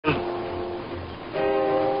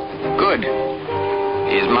Good.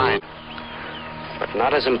 He's mine. But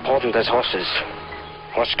not as important as horses.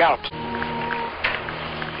 Or scalps.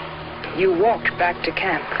 You walked back to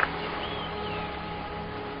camp.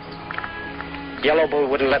 Yellow Bull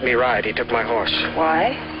wouldn't let me ride. He took my horse.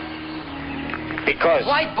 Why? Because...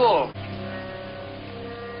 White Bull!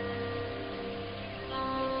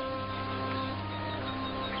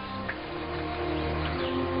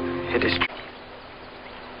 It is true.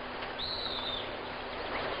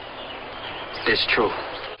 It is true.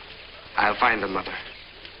 I'll find the mother.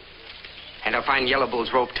 And I'll find Yellow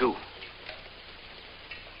Bull's rope, too.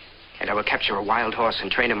 And I will capture a wild horse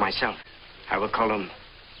and train him myself. I'll call him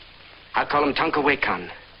Tonka,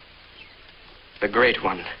 the Great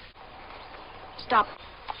One. Stop.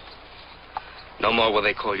 No more will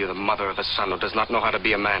they call you the mother of a son who does not know how to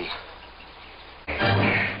be a man.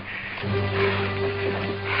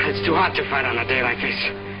 It's too hot to fight on a day like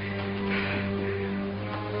this.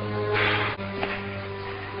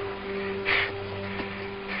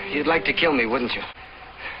 You'd like to kill me, wouldn't you?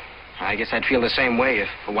 I guess I'd feel the same way if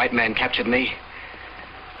a white man captured me.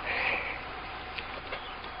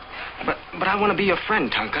 But I want to be your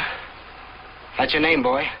friend, Tonka. That's your name,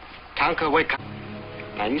 boy. Tonka Weka.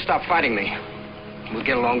 Now, you stop fighting me. We'll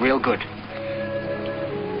get along real good.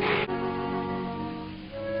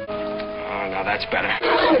 Oh, now that's better.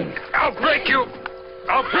 I'll break you!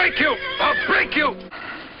 I'll break you! I'll break you!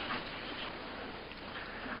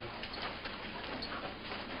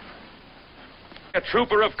 A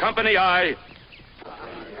trooper of Company I.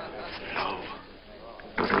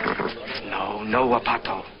 No,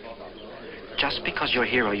 Wapato. Just because you're a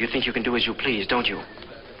hero, you think you can do as you please, don't you?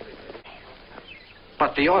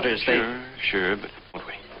 But the orders, Sure, but